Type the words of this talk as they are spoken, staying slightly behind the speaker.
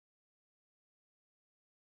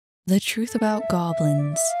The Truth About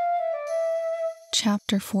Goblins.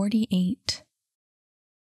 Chapter 48.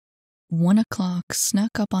 1 o'clock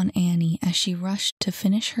snuck up on Annie as she rushed to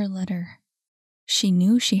finish her letter. She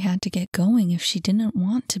knew she had to get going if she didn't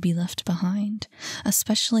want to be left behind,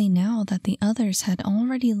 especially now that the others had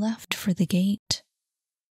already left for the gate.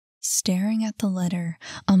 Staring at the letter,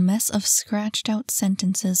 a mess of scratched-out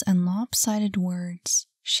sentences and lopsided words,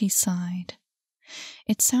 she sighed.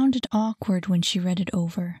 It sounded awkward when she read it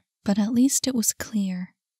over, but at least it was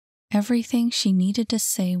clear. Everything she needed to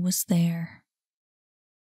say was there.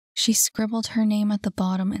 She scribbled her name at the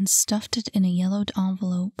bottom and stuffed it in a yellowed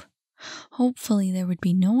envelope. Hopefully there would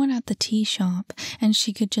be no one at the tea shop, and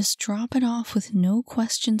she could just drop it off with no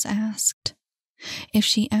questions asked. If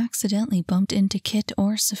she accidentally bumped into Kit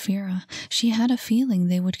or Saphira, she had a feeling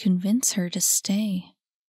they would convince her to stay.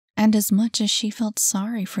 And as much as she felt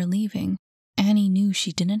sorry for leaving, Annie knew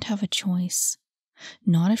she didn't have a choice.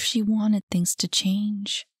 Not if she wanted things to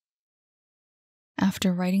change.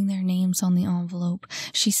 After writing their names on the envelope,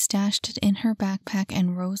 she stashed it in her backpack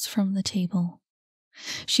and rose from the table.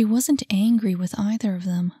 She wasn't angry with either of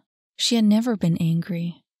them. She had never been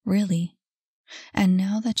angry, really. And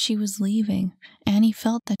now that she was leaving, Annie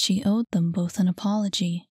felt that she owed them both an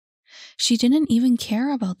apology. She didn't even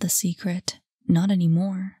care about the secret, not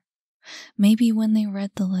anymore. Maybe when they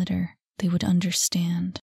read the letter, they would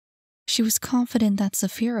understand. She was confident that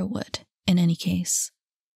Saphira would, in any case.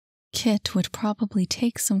 Kit would probably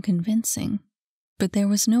take some convincing, but there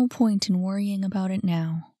was no point in worrying about it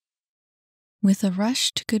now. With a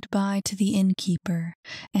rushed goodbye to the innkeeper,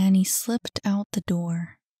 Annie slipped out the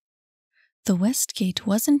door. The west gate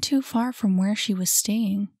wasn't too far from where she was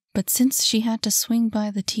staying, but since she had to swing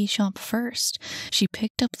by the tea shop first, she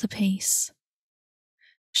picked up the pace.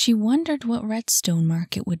 She wondered what Redstone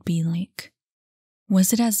Market would be like.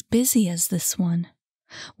 Was it as busy as this one?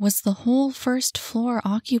 Was the whole first floor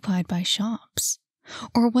occupied by shops?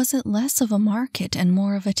 Or was it less of a market and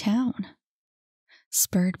more of a town?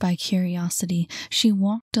 Spurred by curiosity, she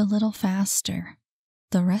walked a little faster.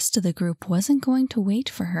 The rest of the group wasn't going to wait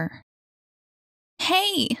for her.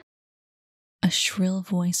 "Hey!" A shrill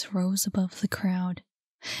voice rose above the crowd.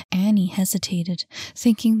 Annie hesitated,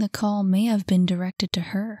 thinking the call may have been directed to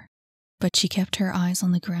her, but she kept her eyes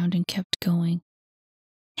on the ground and kept going.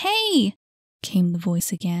 "Hey!" came the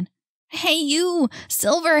voice again. "Hey you,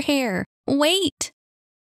 silver hair, wait!"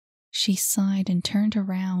 She sighed and turned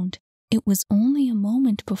around. It was only a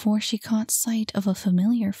moment before she caught sight of a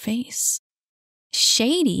familiar face.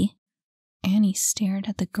 "Shady?" Annie stared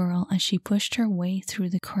at the girl as she pushed her way through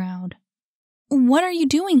the crowd. "What are you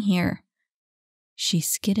doing here?" She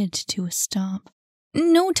skidded to a stop.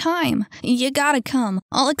 "No time. You gotta come.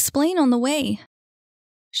 I'll explain on the way."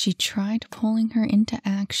 She tried pulling her into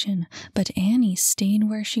action, but Annie stayed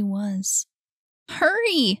where she was.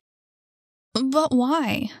 "Hurry!" "But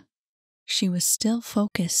why?" She was still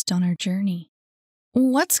focused on her journey.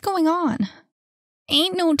 "What's going on?"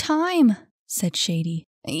 "Ain't no time," said Shady.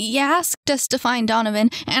 "You asked us to find Donovan,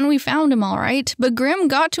 and we found him all right, but Grim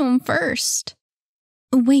got to him first."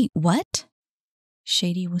 "Wait, what?"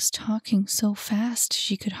 Shady was talking so fast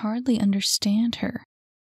she could hardly understand her.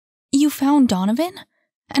 "You found Donovan?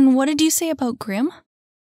 And what did you say about Grim?"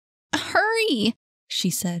 "Hurry," she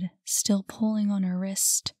said, still pulling on her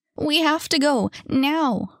wrist. "We have to go,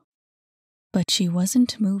 now." But she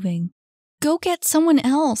wasn't moving. "Go get someone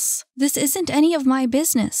else. This isn't any of my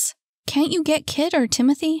business. Can't you get Kit or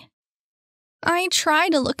Timothy?" "I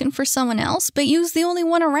tried looking for someone else, but you's the only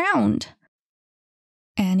one around."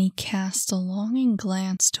 Annie cast a longing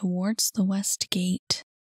glance towards the west gate.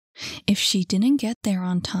 If she didn't get there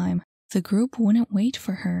on time, the group wouldn't wait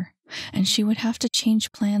for her, and she would have to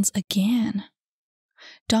change plans again.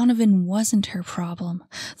 Donovan wasn't her problem.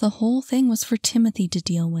 The whole thing was for Timothy to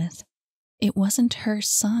deal with. It wasn't her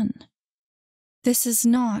son. "This is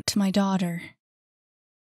not my daughter."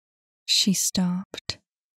 She stopped.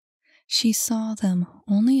 She saw them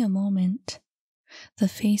only a moment. The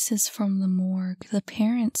faces from the morgue, the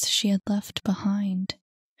parents she had left behind,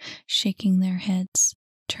 shaking their heads,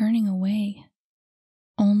 turning away.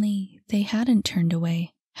 Only they hadn't turned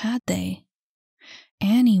away, had they?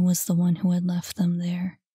 Annie was the one who had left them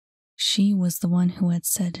there. She was the one who had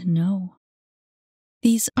said no.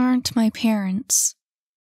 "These aren't my parents."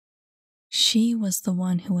 She was the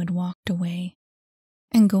one who had walked away.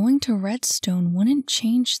 And going to Redstone wouldn't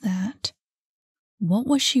change that. What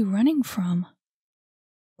was she running from?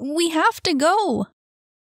 "We have to go."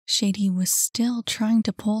 Shady was still trying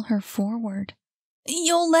to pull her forward.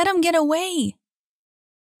 "You'll let him get away."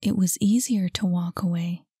 It was easier to walk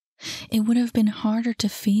away. It would have been harder to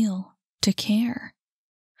feel, to care.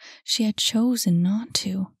 She had chosen not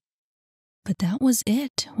to. But that was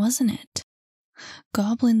it, wasn't it?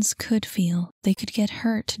 Goblins could feel, they could get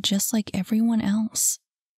hurt just like everyone else.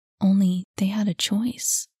 Only they had a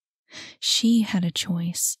choice. She had a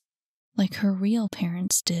choice, like her real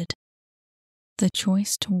parents did. The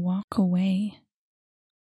choice to walk away.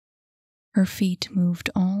 Her feet moved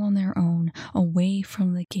all on their own, away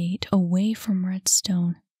from the gate, away from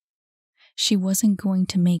Redstone. She wasn't going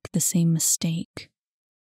to make the same mistake.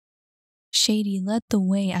 Shady led the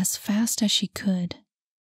way as fast as she could.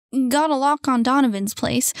 Got a lock on Donovan's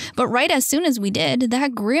place, but right as soon as we did,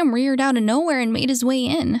 that Grim reared out of nowhere and made his way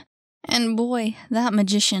in. And boy, that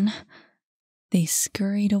magician. They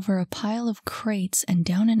scurried over a pile of crates and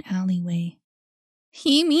down an alleyway.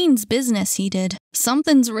 He means business, he did.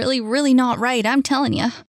 Something's really not right, I'm telling ya.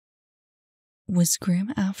 Was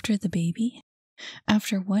Grim after the baby?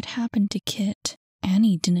 After what happened to Kit,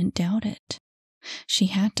 Annie didn't doubt it. She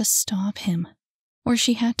had to stop him, or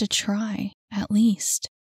she had to try, at least,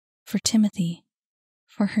 for Timothy,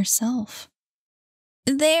 for herself.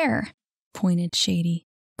 There, pointed Shady,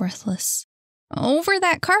 breathless. Over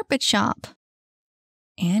that carpet shop.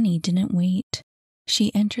 Annie didn't wait.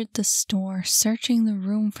 She entered the store, searching the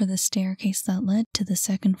room for the staircase that led to the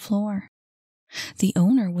second floor. The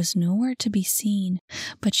owner was nowhere to be seen,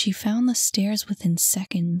 but she found the stairs within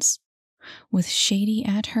seconds. With Shady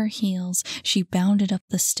at her heels, she bounded up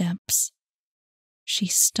the steps. She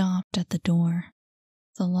stopped at the door.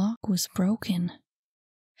 The lock was broken.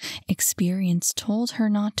 Experience told her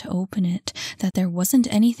not to open it, that there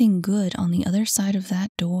wasn't anything good on the other side of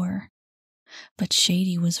that door. But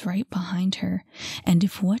Shady was right behind her, and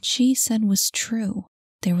if what she said was true,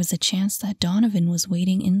 there was a chance that Donovan was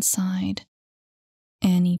waiting inside.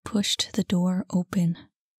 Annie pushed the door open.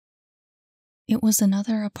 It was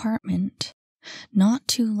another apartment, not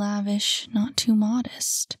too lavish, not too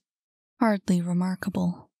modest, hardly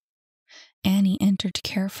remarkable. Annie entered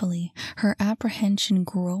carefully, her apprehension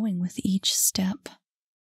growing with each step.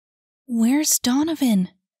 "Where's Donovan?"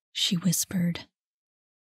 she whispered.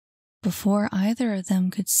 Before either of them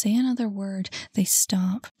could say another word, they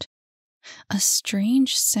stopped. A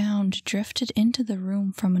strange sound drifted into the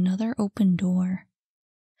room from another open door.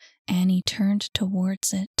 Annie turned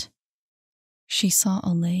towards it. She saw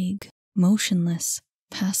a leg, motionless,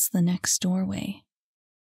 past the next doorway.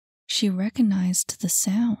 She recognized the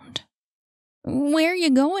sound. "Where you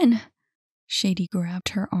going?" Shady grabbed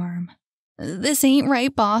her arm. "This ain't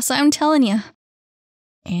right, boss, I'm telling you."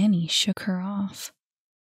 Annie shook her off.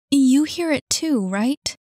 "You hear it too,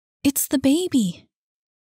 right? It's the baby."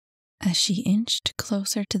 As she inched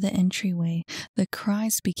closer to the entryway, the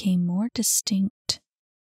cries became more distinct.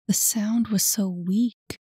 The sound was so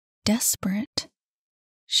weak, desperate.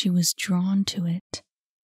 She was drawn to it.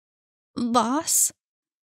 "Boss?"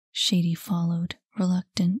 Shady followed,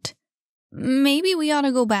 reluctant. "Maybe we ought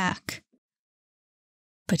to go back."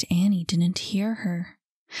 But Annie didn't hear her.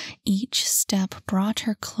 Each step brought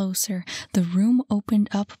her closer. The room opened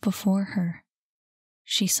up before her.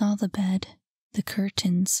 She saw the bed, the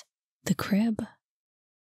curtains, the crib.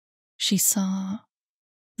 She saw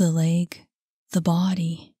the leg, the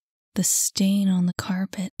body, the stain on the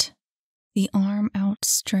carpet, the arm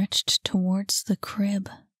outstretched towards the crib.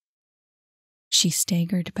 She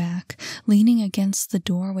staggered back, leaning against the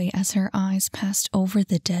doorway as her eyes passed over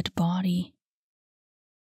the dead body.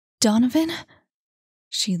 "Donovan?"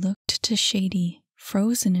 She looked to Shady,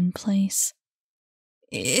 frozen in place.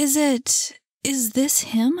 Is this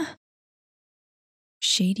him?"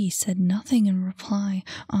 Shady said nothing in reply,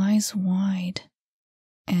 eyes wide.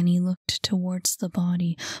 Annie looked towards the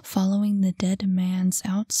body, following the dead man's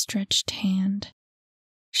outstretched hand.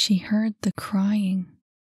 She heard the crying,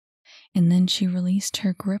 and then she released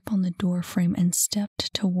her grip on the doorframe and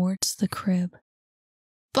stepped towards the crib.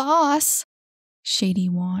 "Boss!" Shady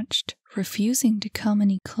watched, refusing to come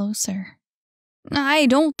any closer. "I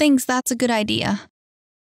don't think that's a good idea."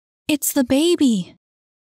 "It's the baby!"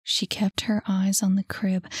 She kept her eyes on the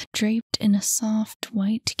crib, draped in a soft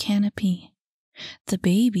white canopy. The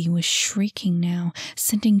baby was shrieking now,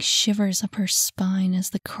 sending shivers up her spine as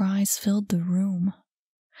the cries filled the room.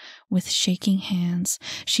 With shaking hands,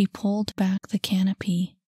 she pulled back the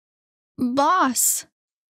canopy. "Boss!"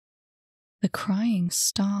 The crying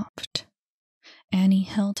stopped. Annie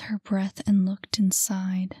held her breath and looked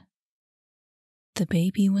inside. The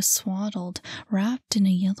baby was swaddled, wrapped in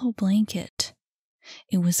a yellow blanket.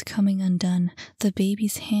 It was coming undone. The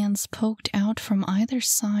baby's hands poked out from either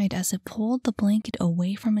side as it pulled the blanket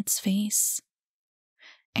away from its face.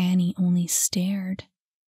 Annie only stared.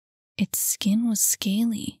 Its skin was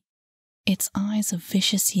scaly, its eyes a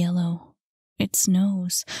vicious yellow. Its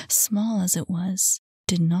nose, small as it was,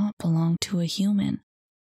 did not belong to a human.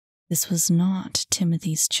 This was not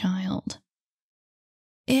Timothy's child.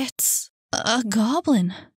 It's a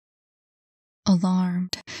goblin.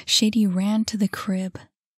 Alarmed, Shady ran to the crib.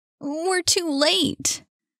 We're too late!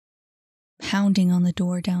 Pounding on the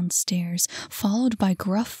door downstairs, followed by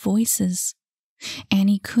gruff voices.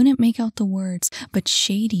 Annie couldn't make out the words, but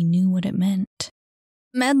Shady knew what it meant.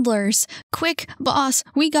 Meddlers! Quick, boss,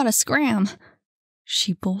 we gotta scram!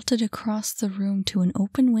 She bolted across the room to an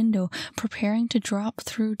open window, preparing to drop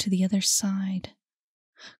through to the other side.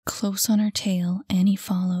 Close on her tail, Annie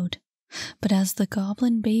followed. But as the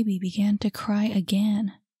goblin baby began to cry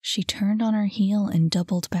again, she turned on her heel and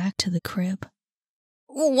doubled back to the crib.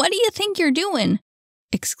 What do you think you're doing?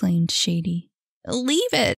 Exclaimed Shady.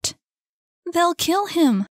 Leave it! They'll kill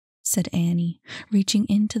him, said Annie, reaching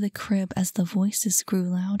into the crib as the voices grew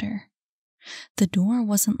louder. The door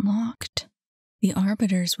wasn't locked. The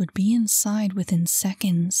arbiters would be inside within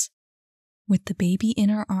seconds. With the baby in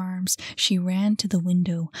her arms, she ran to the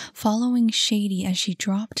window, following Shady as she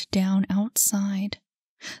dropped down outside.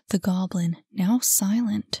 The goblin, now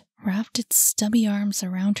silent, wrapped its stubby arms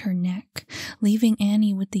around her neck, leaving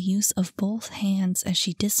Annie with the use of both hands as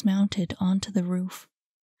she dismounted onto the roof.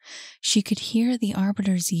 She could hear the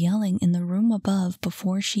arbiters yelling in the room above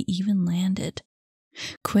before she even landed.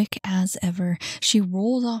 Quick as ever, she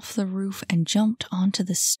rolled off the roof and jumped onto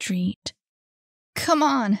the street. Come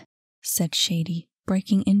on, said Shady,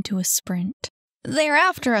 breaking into a sprint. They're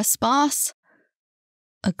after us, boss!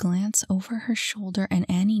 A glance over her shoulder and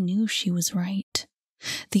Annie knew she was right.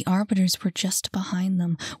 The arbiters were just behind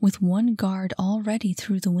them, with one guard already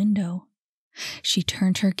through the window. She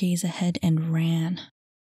turned her gaze ahead and ran.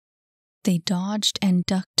 They dodged and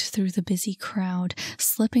ducked through the busy crowd,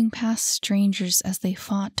 slipping past strangers as they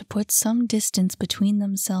fought to put some distance between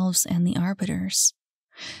themselves and the arbiters.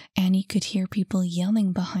 Annie could hear people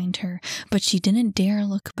yelling behind her, but she didn't dare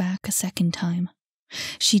look back a second time.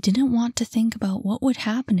 She didn't want to think about what would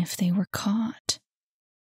happen if they were caught.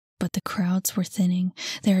 But the crowds were thinning,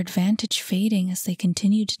 their advantage fading as they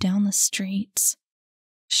continued down the streets.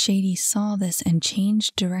 Shady saw this and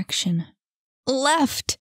changed direction.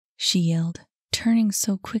 Left! She yelled, turning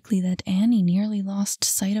so quickly that Annie nearly lost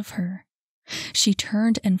sight of her. She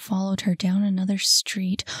turned and followed her down another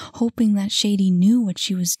street, hoping that Shady knew what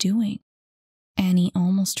she was doing. Annie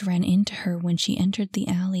almost ran into her when she entered the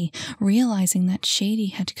alley, realizing that Shady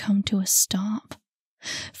had come to a stop.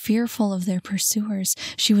 Fearful of their pursuers,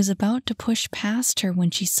 she was about to push past her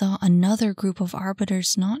when she saw another group of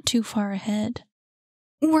arbiters not too far ahead.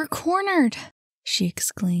 We're cornered, she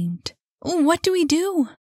exclaimed. What do we do?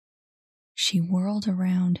 She whirled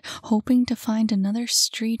around, hoping to find another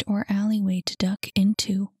street or alleyway to duck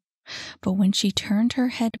into. But when she turned her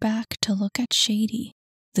head back to look at Shady,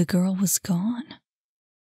 the girl was gone.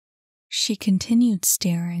 She continued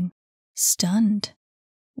staring, stunned.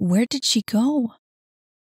 Where did she go?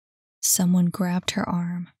 Someone grabbed her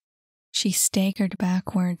arm. She staggered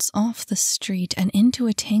backwards off the street and into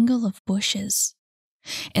a tangle of bushes.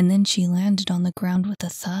 And then she landed on the ground with a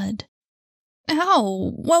thud.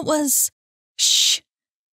 Ow! What was... Shh!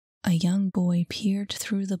 A young boy peered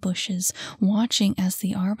through the bushes, watching as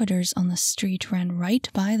the arbiters on the street ran right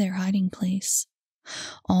by their hiding place.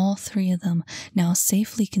 All three of them, now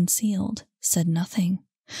safely concealed, said nothing,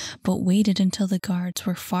 but waited until the guards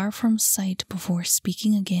were far from sight before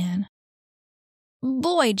speaking again.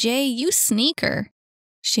 Boy, Jay, you sneaker!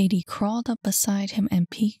 Shady crawled up beside him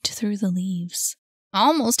and peeked through the leaves.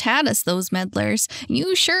 Almost had us, those meddlers.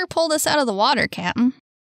 You sure pulled us out of the water, Captain.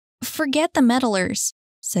 Forget the meddlers,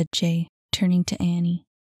 said Jay, turning to Annie.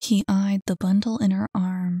 He eyed the bundle in her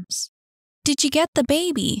arms. Did you get the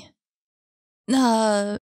baby?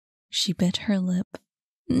 She bit her lip.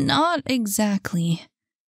 Not exactly.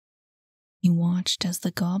 He watched as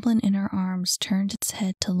the goblin in her arms turned its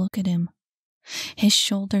head to look at him. His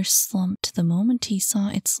shoulders slumped the moment he saw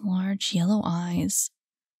its large yellow eyes.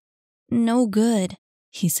 No good,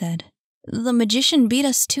 he said. The magician beat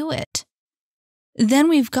us to it. Then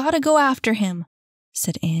we've got to go after him,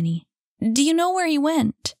 said Annie. Do you know where he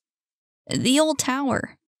went? The old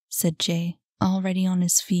tower, said Jay, already on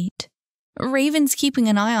his feet. Raven's keeping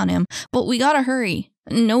an eye on him, but we gotta hurry.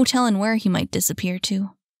 No telling where he might disappear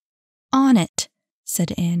to. On it,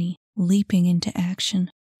 said Annie, leaping into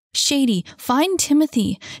action. Shady, find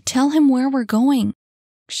Timothy. Tell him where we're going.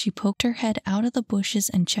 She poked her head out of the bushes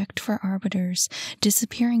and checked for arbiters,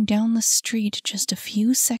 disappearing down the street just a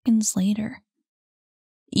few seconds later.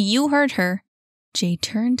 You heard her. Jay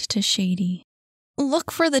turned to Shady.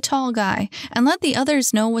 Look for the tall guy, and let the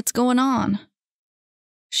others know what's going on.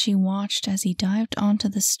 She watched as he dived onto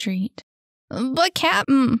the street. "But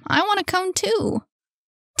Captain, I want to come too."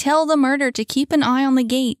 "Tell the murder to keep an eye on the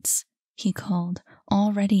gates," he called,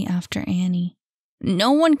 already after Annie.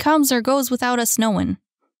 "No one comes or goes without us knowing."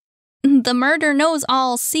 "The murder knows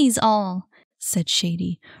all, sees all," said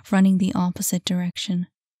Shady, running the opposite direction.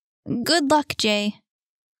 "Good luck, Jay."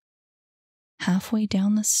 Halfway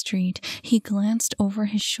down the street, he glanced over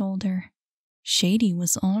his shoulder. Shady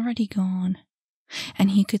was already gone,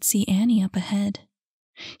 and he could see Annie up ahead.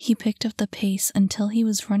 He picked up the pace until he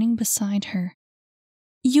was running beside her.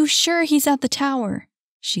 "You sure he's at the tower?"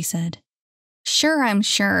 she said. "Sure, I'm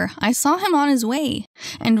sure. I saw him on his way,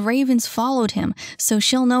 and Ravens followed him, so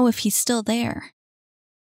she'll know if he's still there."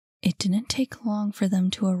 It didn't take long for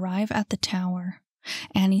them to arrive at the tower.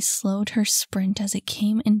 Annie slowed her sprint as it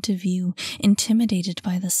came into view, intimidated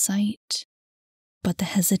by the sight. But the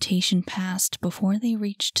hesitation passed before they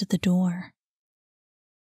reached the door.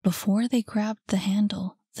 Before they grabbed the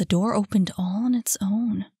handle, the door opened all on its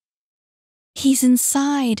own. "He's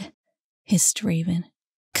inside," hissed Raven.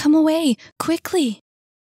 "Come away, quickly."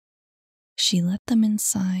 She let them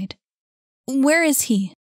inside. "Where is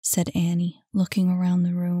he?" said Annie, looking around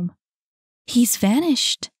the room. "He's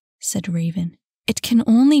vanished," said Raven. "It can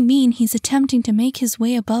only mean he's attempting to make his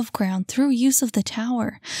way above ground through use of the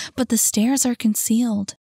tower, but the stairs are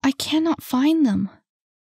concealed. I cannot find them."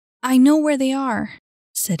 "I know where they are,"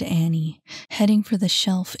 said Annie, heading for the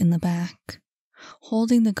shelf in the back.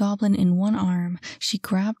 Holding the goblin in one arm, she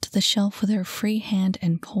grabbed the shelf with her free hand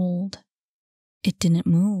and pulled. It didn't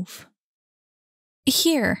move.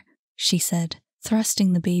 "Here," she said,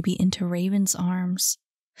 thrusting the baby into Raven's arms.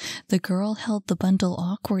 The girl held the bundle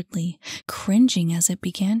awkwardly, cringing as it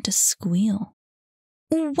began to squeal.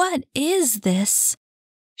 "What is this?"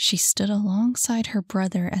 She stood alongside her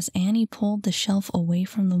brother as Annie pulled the shelf away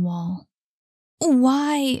from the wall.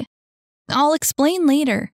 "Why?" "I'll explain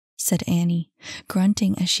later," said Annie,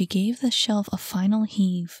 grunting as she gave the shelf a final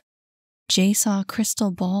heave. Jay saw a crystal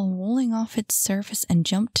ball rolling off its surface and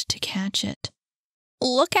jumped to catch it.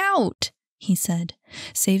 "Look out!" he said,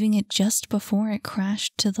 saving it just before it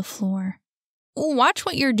crashed to the floor. "Watch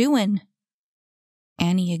what you're doing."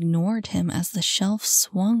 Annie ignored him as the shelf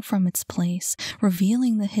swung from its place,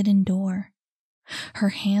 revealing the hidden door. Her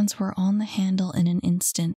hands were on the handle in an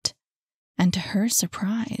instant, and to her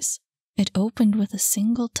surprise, it opened with a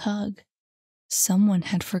single tug. Someone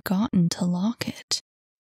had forgotten to lock it.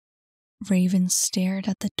 Raven stared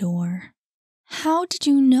at the door. "How did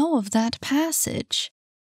you know of that passage?"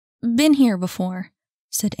 "Been here before,"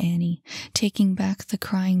 said Annie, taking back the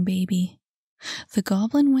crying baby. The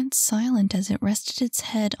goblin went silent as it rested its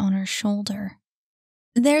head on her shoulder.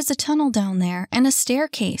 "There's a tunnel down there and a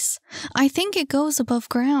staircase. I think it goes above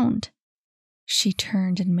ground." She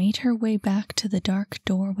turned and made her way back to the dark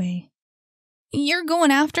doorway. "You're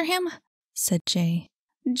going after him?" said Jay.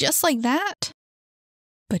 "Just like that?"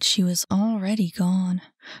 But she was already gone,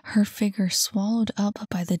 her figure swallowed up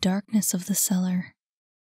by the darkness of the cellar.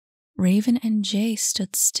 Raven and Jay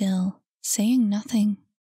stood still, saying nothing.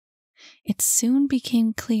 It soon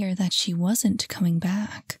became clear that she wasn't coming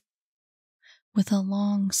back. With a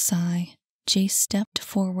long sigh, Jay stepped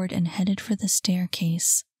forward and headed for the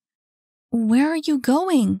staircase. "Where are you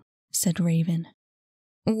going?" said Raven.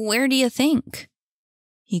 "Where do you think?"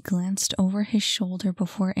 He glanced over his shoulder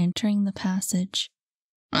before entering the passage.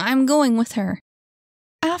 "I'm going with her."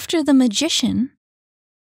 "After the magician?"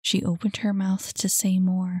 She opened her mouth to say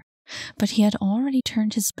more, but he had already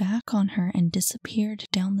turned his back on her and disappeared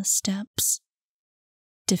down the steps.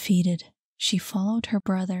 Defeated, she followed her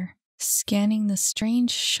brother, scanning the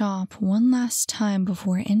strange shop one last time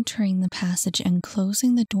before entering the passage and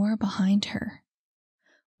closing the door behind her.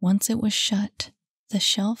 Once it was shut, the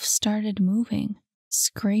shelf started moving,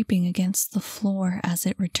 scraping against the floor as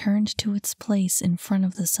it returned to its place in front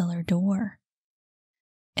of the cellar door.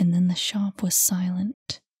 And then the shop was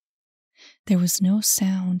silent. There was no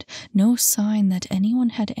sound, no sign that anyone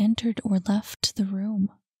had entered or left the room.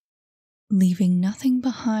 Leaving nothing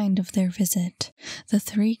behind of their visit, the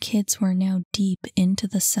three kids were now deep into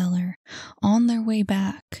the cellar, on their way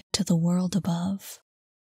back to the world above.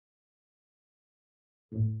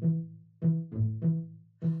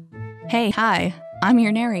 Hi, I'm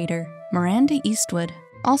your narrator, Miranda Eastwood,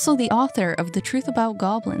 also the author of The Truth About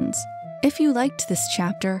Goblins. If you liked this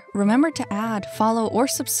chapter, remember to add, follow, or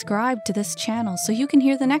subscribe to this channel so you can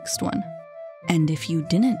hear the next one. And if you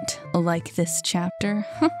didn't like this chapter,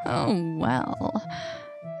 oh well,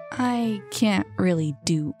 I can't really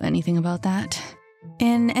do anything about that.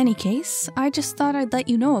 In any case, I just thought I'd let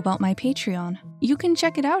you know about my Patreon. You can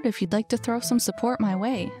check it out if you'd like to throw some support my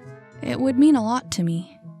way. It would mean a lot to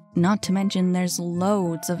me. Not to mention there's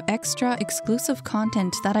loads of extra exclusive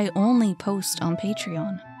content that I only post on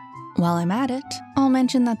Patreon. While I'm at it, I'll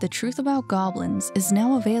mention that The Truth About Goblins is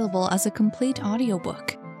now available as a complete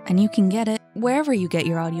audiobook, and you can get it wherever you get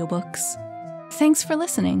your audiobooks. Thanks for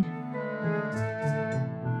listening.